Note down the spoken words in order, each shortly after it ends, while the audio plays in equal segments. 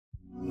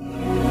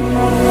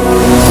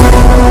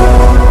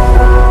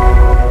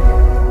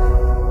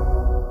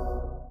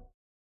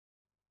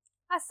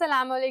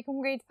अस्सलामुअलैकुम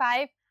grade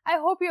 5। I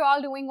hope you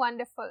all doing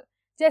wonderful.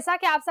 जैसा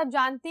कि आप सब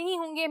जानते ही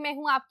होंगे, मैं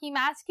हूं आपकी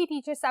मैथ्स की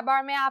टीचर सबा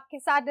और मैं आपके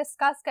साथ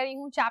डिस्कस करी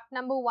हूं chapter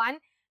number 1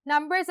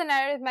 numbers and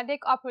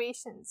arithmetic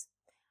operations.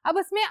 अब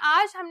उसमें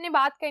आज हमने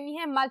बात करनी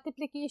है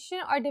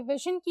मल्टीप्लिकेशन और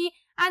डिवीजन की,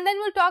 and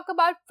then will talk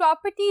about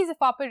properties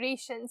of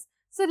operations.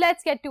 So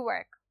let's get to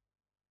work.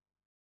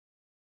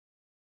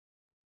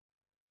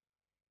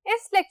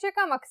 इस लेक्चर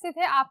का मकसद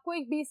है आपको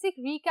एक बेसिक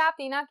रीकैप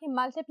देना कि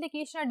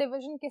मल्टीप्लिकेशन और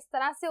डिवीजन किस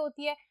तरह से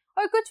होती है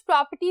और कुछ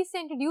प्रॉपर्टीज से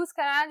इंट्रोड्यूस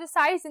कराना जो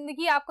सारी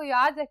जिंदगी आपको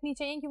याद रखनी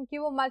चाहिए, क्योंकि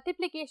वो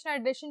मल्टीप्लिकेशन और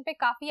एडिशन पे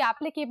काफी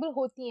एप्लीकेबल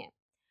होती हैं।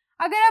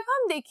 अगर अब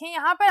हम देखें,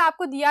 यहाँ पर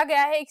आपको दिया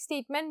गया है एक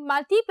स्टेटमेंट,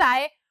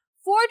 मल्टीप्लाई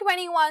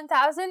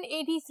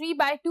 421,083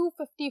 बाय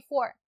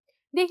 254।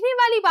 देखने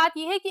वाली बात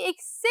यह है कि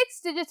एक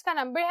 6 डिजिट का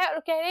नंबर है और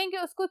कह रहे हैं कि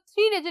उसको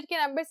 3 डिजिट के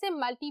नंबर से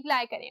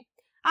मल्टीप्लाई करें।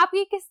 आप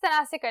ये किस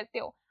तरह से करते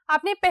हो?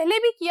 आपने पहले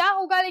भी किया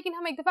होगा, लेकिन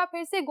हम एक दफा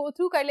फिर से गो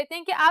थ्रू कर लेते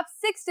हैं कि आप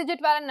 6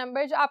 डिजिट वाला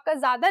नंबर, जो आपका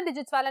ज्यादा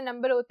डिजिट्स वाला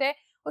नंबर होता है,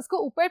 उसको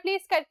ऊपर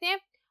प्लेस करते हैं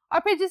और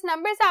फिर जिस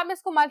नंबर से आपने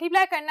इसको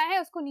मल्टीप्लाई करना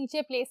है उसको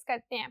नीचे प्लेस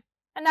करते हैं।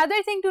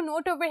 Another thing to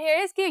note over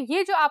here is कि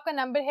ये जो आपका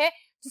नंबर है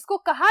जिसको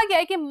कहा गया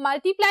है कि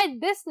मल्टीप्लाई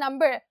दिस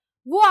नंबर,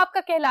 वो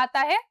आपका कहलाता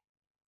है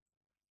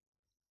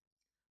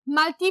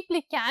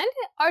मल्टीप्लिकेंट,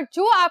 और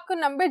जो आपका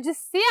नंबर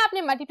जिससे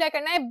आपने मल्टीप्लाई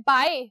करना है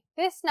बाय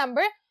दिस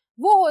नंबर,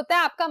 वो होता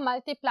है आपका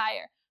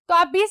मल्टीप्लायर। तो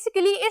आप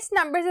बेसिकली इस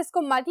नंबर से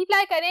इसको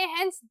मल्टीप्लाई करें,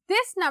 hence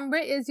this number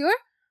is your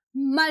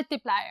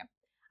multiplier.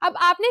 अब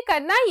आपने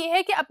करना यह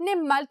है कि अपने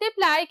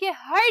मल्टीप्लायर के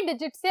हर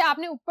डिजिट से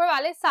आपने ऊपर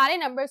वाले सारे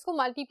नंबर्स को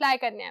मल्टीप्लाई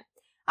करने हैं।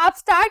 आप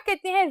स्टार्ट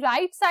करते हैं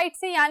राइट साइड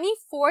से, यानी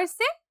 4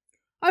 से,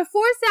 और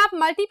 4 से आप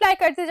मल्टीप्लाई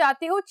करते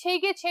जाते हो 6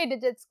 के 6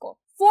 डिजिट्स को।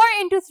 4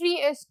 into 3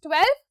 is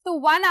 12, तो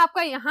 1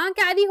 आपका यहाँ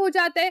कैरी हो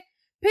जाता है।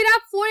 फिर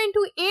आप 4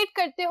 into 8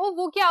 करते हो,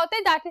 वो क्या होता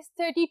है, दैट इज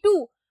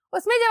 32।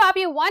 उसमें जब आप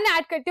ये 1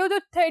 ऐड करते हो तो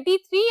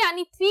 33,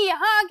 यानी 3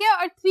 यहाँ आ गया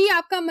और 3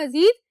 आपका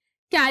मजीद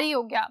कैरी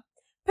हो गया।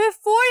 फिर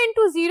 4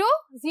 into 0,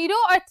 0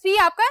 और 3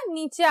 आपका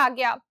नीचे आ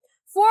गया।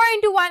 4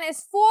 into 1 is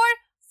 4,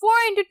 4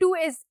 into 2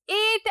 is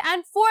 8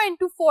 and 4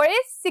 into 4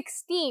 is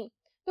 16।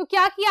 तो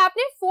क्या किया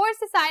आपने, 4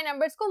 से सारे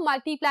नंबर्स को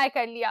मल्टीप्लाई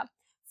कर लिया।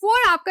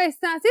 4 आपका इस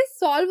तरह से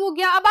सॉल्व हो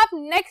गया। अब आप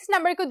नेक्स्ट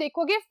नंबर को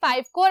देखोगे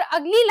 5 को, और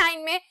अगली लाइन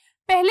में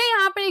पहले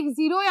यहाँ पर एक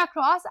 0 या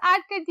क्रॉस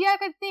ऐड कर दिया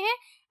करते हैं,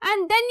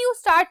 and then you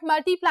start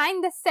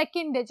multiplying the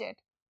second digit.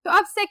 तो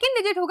अब सेकेंड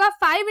डिजिट होगा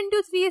 5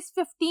 into 3 is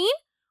 15,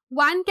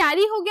 1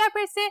 कैरी हो गया।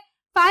 फिर से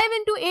 5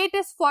 into 8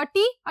 is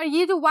 40, और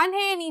ये जो 1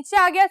 है ये नीचे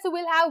आ गया, so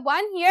we'll have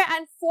 1 here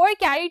and 4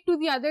 carried to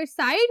the other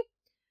side।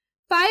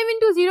 5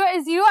 into 0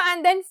 is 0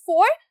 and then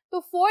 4, तो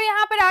 4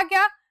 यहाँ पर आ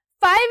गया।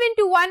 5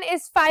 into 1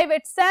 is 5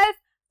 itself,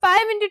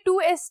 5 into 2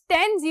 is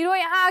 10, 0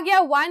 यहाँ आ गया,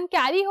 1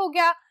 कैरी हो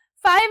गया।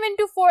 5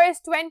 into 4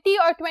 is 20,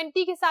 और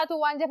 20 के साथ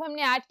 1 जब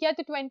हमने ऐड किया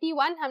तो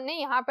 21 हमने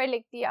यहाँ पर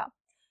लिख दिया।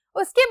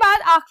 उसके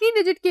बाद आखिरी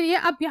डिजिट के लिए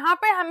अब यहाँ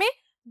पर हमें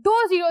 2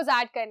 जीरोस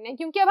ऐड करने हैं,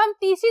 क्योंकि अब हम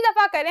तीसरी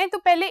दफा करें तो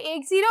पहले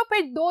एक 0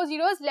 फिर 2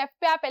 जीरोस लेफ्ट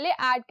पे आप पहले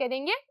ऐड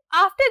करेंगे।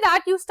 After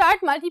that you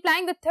start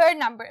multiplying the third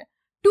number.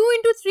 2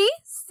 into 3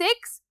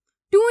 6,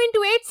 2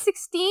 into 8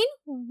 16,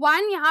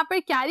 1 यहाँ पर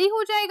कैरी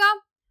हो जाएगा।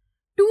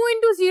 2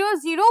 into 0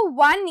 0,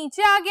 1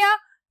 नीचे आ गया।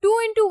 2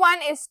 into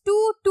 1 is 2,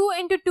 2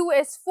 into 2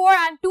 is 4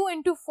 and 2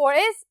 into 4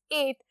 is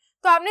 8।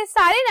 तो आपने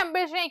सारे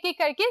नंबर्स एक एक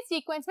करके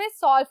सीक्वेंस में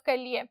सॉल्व कर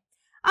लिए।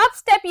 अब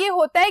स्टेप ये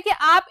होता है कि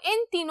आप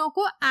इन तीनों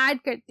को ऐड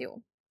करते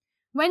हो।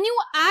 When you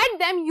add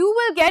them, you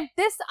will get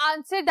this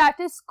answer that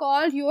is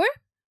called your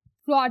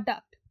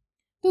product।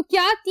 तो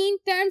क्या तीन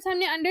टर्म्स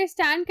हमने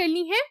अंडरस्टैंड कर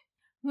ली हैं,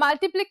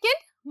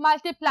 मल्टीप्लिकेंट,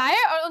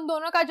 मल्टीप्लायर, और उन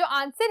दोनों का जो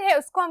आंसर है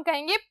उसको हम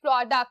कहेंगे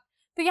प्रोडक्ट।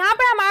 तो यहाँ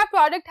पर हमारा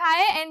प्रोडक्ट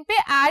आया है एंड पे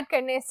ऐड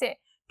करने से।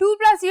 2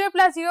 plus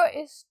 0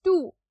 is 2,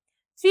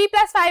 3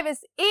 plus 5 is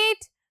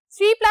 8,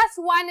 3 plus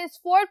 1 is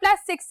 4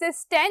 plus 6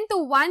 is 10, तो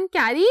 1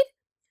 carried।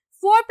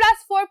 4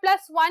 plus 4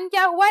 plus 1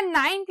 क्या हुआ,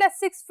 9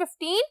 plus 6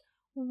 15,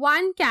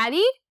 1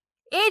 carried।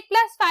 8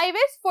 plus 5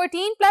 is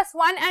 14 plus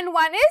 1 and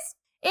 1 is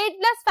 8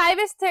 plus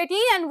 5 is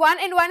 13 and 1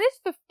 and 1 is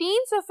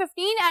 15, so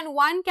 15 and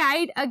 1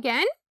 carried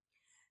again।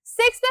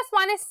 6 plus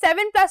 1 is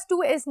 7 plus 2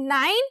 is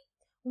 9,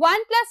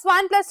 1 plus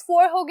 1 plus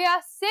 4 हो गया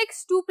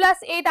 6, 2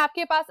 plus 8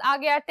 आपके पास आ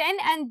गया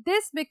 10 and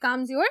this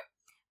becomes your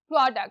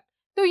product।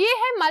 तो ये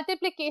है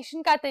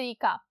multiplication का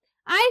तरीका।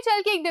 आइए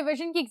चल के एक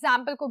डिवीजन की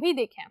एग्जांपल को भी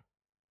देखें।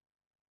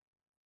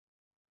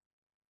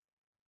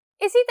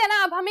 इसी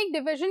तरह अब हम एक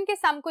डिवीजन के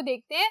सम को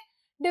देखते हैं।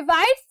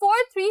 Divide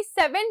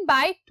 437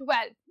 by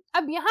 12।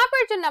 अब यहाँ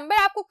पर जो नंबर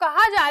आपको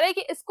कहा जा रहा है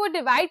कि इसको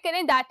डिवाइड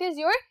करें, दैट इज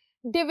योर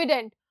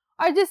डिविडेंड,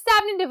 और जिससे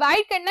आपने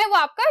डिवाइड करना है वो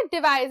आपका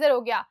डिवाइजर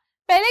हो गया।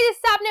 पहले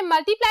जिससे आपने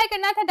मल्टीप्लाई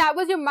करना था that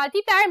was your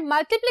multiplier,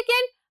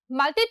 multiplicand,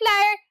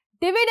 multiplier,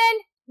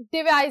 dividend,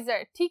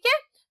 divisor. ठीक है,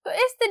 तो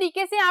इस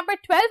तरीके से यहाँ पर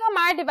 12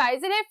 हमारा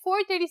डिवाइजर है,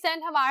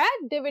 437 हमारा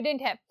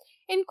डिविडेंड है।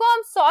 इनको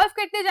हम सॉल्व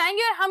करते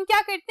जाएंगे और हम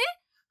क्या करते हैं,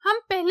 हम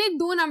पहले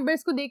दो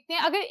नंबर्स को देखते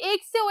हैं। अगर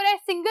एक से हो रहा है,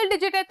 सिंगल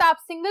डिजिट है, तो आप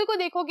सिंगल को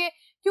देखोगे,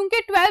 क्योंकि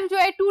 12 जो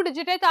है 2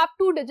 डिजिट है तो आप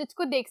 2 डिजिट्स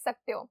को देख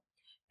सकते हो।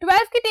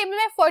 12 के टेबल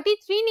में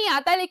 43 नहीं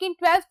आता, लेकिन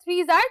 12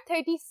 3s are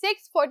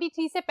 36,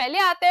 43 से पहले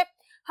आता है।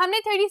 हमने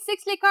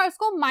 36 लिखा और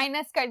उसको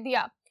माइनस कर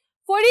दिया।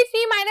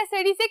 43 माइनस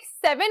 36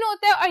 7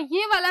 होता है और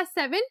ये वाला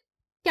 7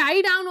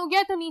 कैरी डाउन हो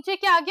गया तो नीचे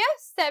क्या आ गया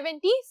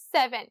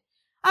 77।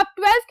 अब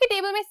 12 के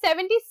टेबल में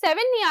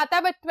 77 नहीं आता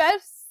बट 12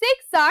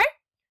 6 आर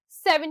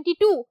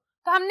 72,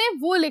 तो हमने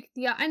वो लिख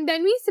दिया and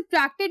then we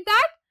subtracted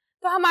that,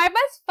 तो हमारे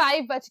पास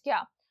 5 बच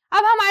गया।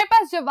 अब हमारे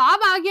पास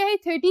जवाब आ गया है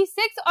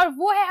 36 और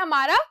वो है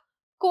हमारा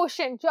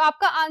क्वोशंट, जो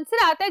आपका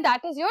आंसर आता है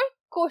दैट इज योर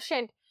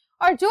क्वोशंट,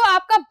 और जो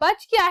आपका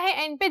बच गया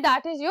है एंड पे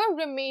दैट इज योर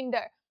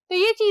रिमाइंडर। तो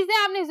ये चीजें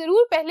आपने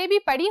जरूर पहले भी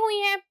पढ़ी हुई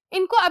हैं,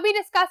 इनको अभी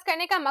डिस्कस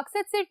करने का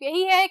मकसद सिर्फ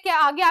यही है कि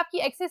आगे आपकी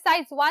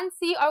एक्सरसाइज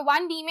 1C और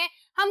 1D में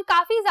हम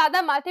काफी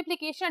ज्यादा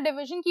मल्टीप्लिकेशन और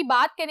डिवीजन की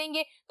बात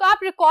करेंगे, तो आप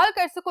रिकॉल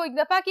कर सको एक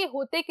दफा कि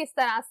होते किस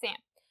तरह से हैं।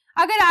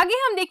 अगर आगे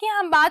हम देखें,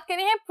 हम बात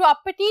करें हैं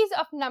प्रॉपर्टीज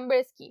ऑफ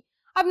नंबर्स की।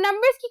 अब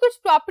नंबर्स की कुछ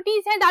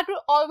प्रॉपर्टीज हैं that will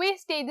always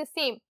stay the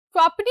same.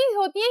 Properties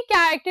होती हैं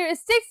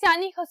कैरेक्टरिस्टिक्स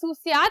यानी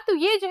खसूसियात, तो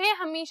ये जो है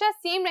हमेशा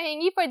सेम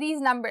रहेंगी फॉर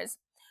दीज नंबर्स।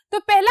 तो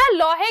पहला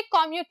लॉ है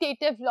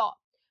कम्यूटेटिव लॉ।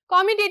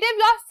 कम्यूटेटिव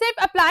लॉ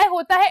सिर्फ अप्लाई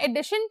होता है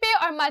एडिशन पे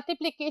और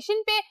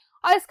मल्टीप्लिकेशन पे,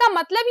 और इसका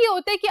मतलब ये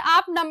होता है कि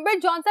आप नंबर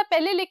कौन सा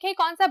पहले लिखें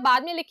कौन सा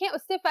बाद में लिखें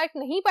उससे फर्क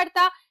नहीं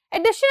पड़ता।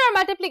 एडिशन और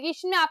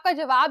मल्टीप्लिकेशन में आपका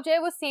जवाब जो है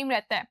वो सेम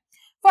रहता है।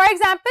 फॉर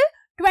एग्जाम्पल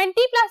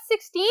 20 +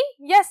 16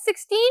 या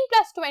 16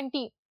 +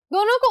 20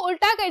 दोनों को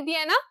उल्टा कर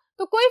दिया ना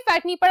तो कोई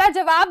फर्क नहीं पड़ा,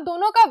 जवाब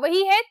दोनों का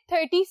वही है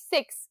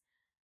 36।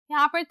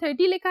 यहाँ पर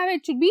 30 लिखा है,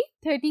 इट शुड बी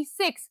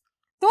 36।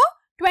 तो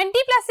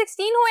 20 +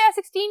 16 हो या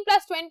 16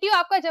 + 20 हो,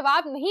 आपका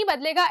जवाब नहीं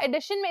बदलेगा।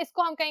 एडिशन में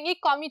इसको हम कहेंगे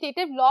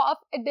commutative law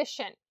of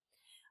addition.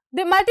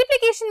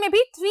 Multiplication में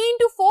भी 3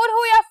 × 4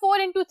 हो या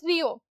 4 ×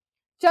 3 हो,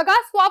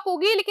 जगह स्वैप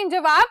होगी लेकिन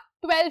जवाब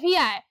 12 ही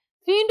आया।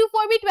 3 ×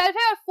 4 भी 12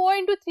 है और 4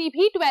 × 3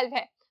 भी 12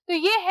 है, तो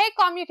ये है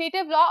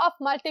कम्यूटेटिव लॉ ऑफ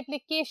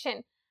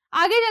मल्टीप्लिकेशन।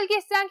 आगे चल के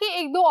इस तरह के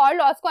एक दो और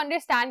लॉज को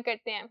अंडरस्टैंड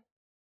करते हैं।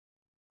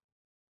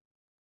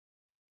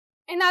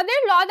 Another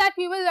law that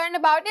we will learn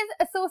about is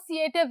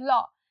associative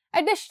law.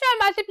 Addition और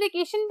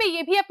मल्टीप्लिकेशन पे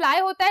ये भी अप्लाई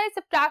होता है,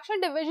 सब्ट्रैक्शन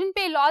डिवीजन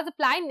पे लॉज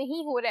अप्लाई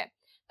नहीं हो रहे।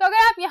 तो अगर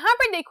आप यहाँ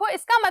पर देखो,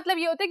 इसका मतलब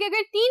ये होता है कि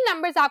अगर 3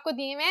 नंबर्स आपको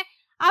दिए हुए हैं,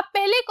 आप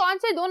पहले कौन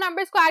से 2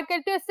 नंबर्स को ऐड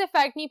करते हो इससे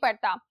फर्क नहीं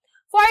पड़ता।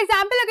 फॉर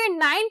एग्जाम्पल अगर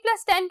 9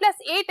 + 10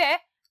 + 8 है,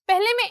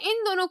 पहले मैं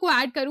इन दोनों को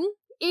ऐड करूं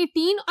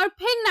 18 और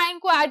फिर 9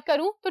 को ऐड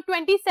करूं तो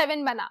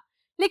 27 बना।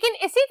 लेकिन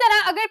इसी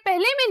तरह अगर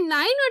पहले मैं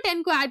 9 और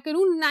 10 को ऐड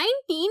करूं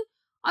 19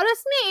 और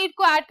उसमें 8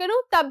 को ऐड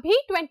करूं तब भी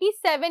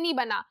 27 ही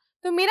बना।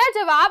 तो मेरा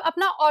जवाब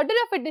अपना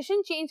ऑर्डर ऑफ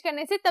एडिशन चेंज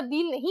करने से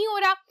तब्दील नहीं हो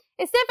रहा।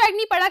 इससे फर्क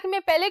नहीं पड़ा कि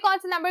मैं पहले कौन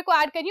से नंबर को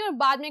ऐड कर रही हूं और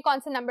बाद में कौन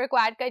से नंबर को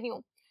ऐड कर रही हूं।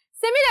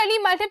 सिमिलरली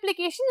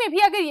मल्टीप्लिकेशन में भी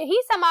अगर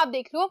यही सम आप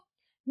देख लो,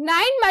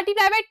 9 ×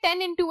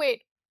 10 ×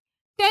 8,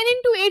 10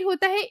 × 8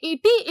 होता है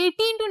 80,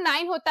 80 ×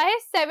 9 होता है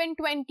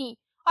 720।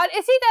 और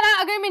इसी तरह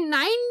अगर मैं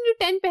 9 ×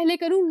 10 पहले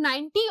करूं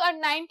 90 और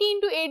 90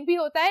 × 8 भी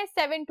होता है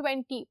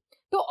 720।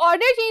 तो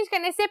ऑर्डर चेंज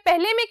करने से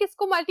पहले मैं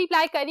किसको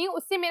मल्टीप्लाई कर रही हूं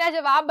उससे मेरा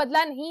जवाब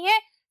बदला नहीं है,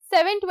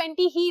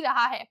 720 ही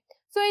रहा है।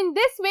 सो इन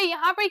दिस वे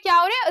यहाँ पर क्या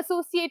हो रहा है,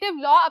 एसोसिएटिव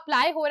लॉ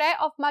अप्लाई हो रहा है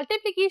of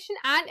multiplication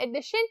and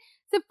addition.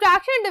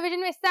 Subtraction division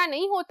में इस तरह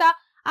नहीं होता।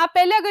 आप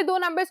पहले अगर 2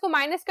 नंबर्स को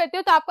माइनस करते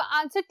हो तो आपका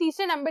आंसर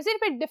तीसरे नंबर से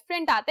फिर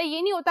डिफरेंट आता है।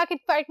 ये नहीं होता कि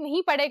फर्क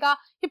नहीं पड़ेगा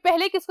कि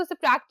पहले किसको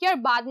सब्ट्रैक्ट किया और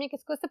बाद में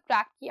किसको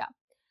सब्ट्रैक्ट किया।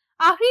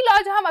 आखिरी लॉ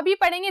जो हम अभी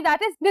पढ़ेंगे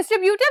that is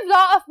distributive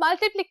law of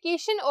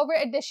multiplication over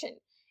addition.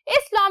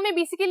 इस लॉ में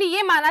बेसिकली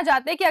ये माना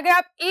जाता है कि अगर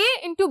आप a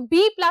 ×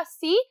 b +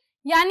 c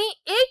यानी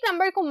एक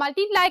नंबर को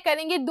मल्टीप्लाई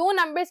करेंगे 2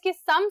 नंबर्स के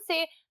सम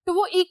से तो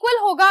वो इक्वल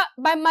होगा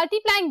by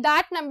multiplying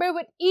that number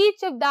with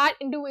each of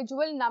that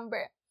individual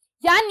number.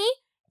 यानी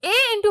a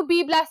 ×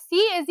 b +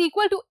 c is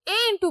equal to a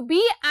 ×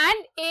 b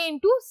and a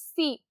 ×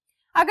 c।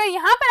 अगर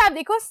यहाँ पर आप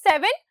देखो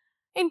 7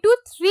 ×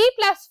 3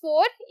 +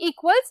 4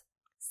 इक्वल्स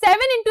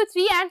 7 ×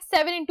 3 एंड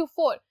 7 ×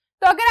 4।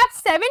 तो अगर आप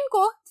 7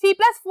 को 3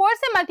 + 4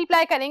 से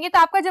मल्टीप्लाई करेंगे तो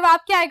आपका जवाब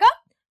क्या आएगा,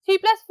 3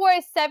 + 4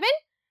 is 7,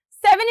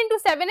 7 ×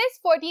 7 is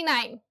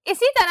 49।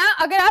 इसी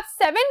तरह अगर आप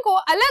 7 को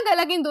अलग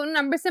अलग इन दोनों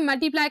नंबर से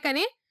मल्टीप्लाई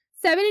करें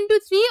 7 ×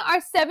 3 और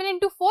 7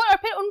 × 4 और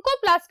फिर उनको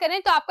प्लस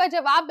करें तो आपका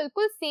जवाब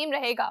बिल्कुल सेम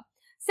रहेगा।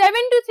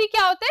 7 × 3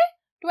 क्या होता है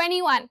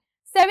 21,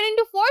 7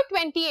 × 4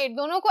 28,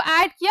 दोनों को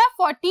ऐड किया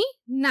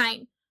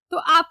 49। तो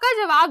आपका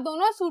जवाब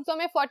दोनों सूरतों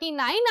में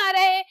 49 आ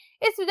रहा है।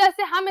 इस वजह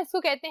से हम इसको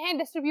कहते हैं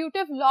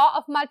distributive law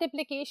of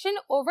multiplication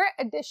over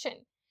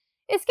addition.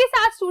 इसके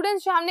साथ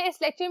स्टूडेंट्स जो हमने इस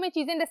लेक्चर में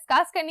चीजें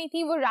डिस्कस करनी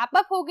थी वो रैप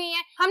अप हो गई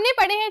हैं। हमने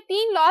पढ़े हैं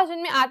 3 लॉज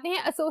जिनमें आते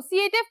हैं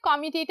एसोसिएटिव,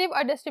 कम्यूटेटिव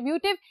और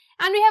distributive,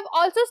 and we have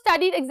also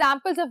studied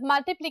examples of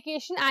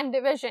multiplication and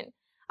division.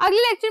 अगले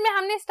लेक्चर में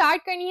हमने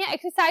स्टार्ट करनी है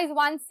एक्सरसाइज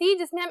 1C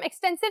जिसमें हम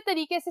एक्सटेंसिव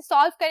तरीके से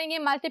सॉल्व करेंगे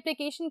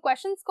मल्टीप्लिकेशन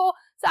क्वेश्चंस को।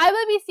 सो I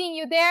will be seeing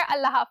you there.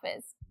 Allah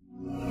Hafiz.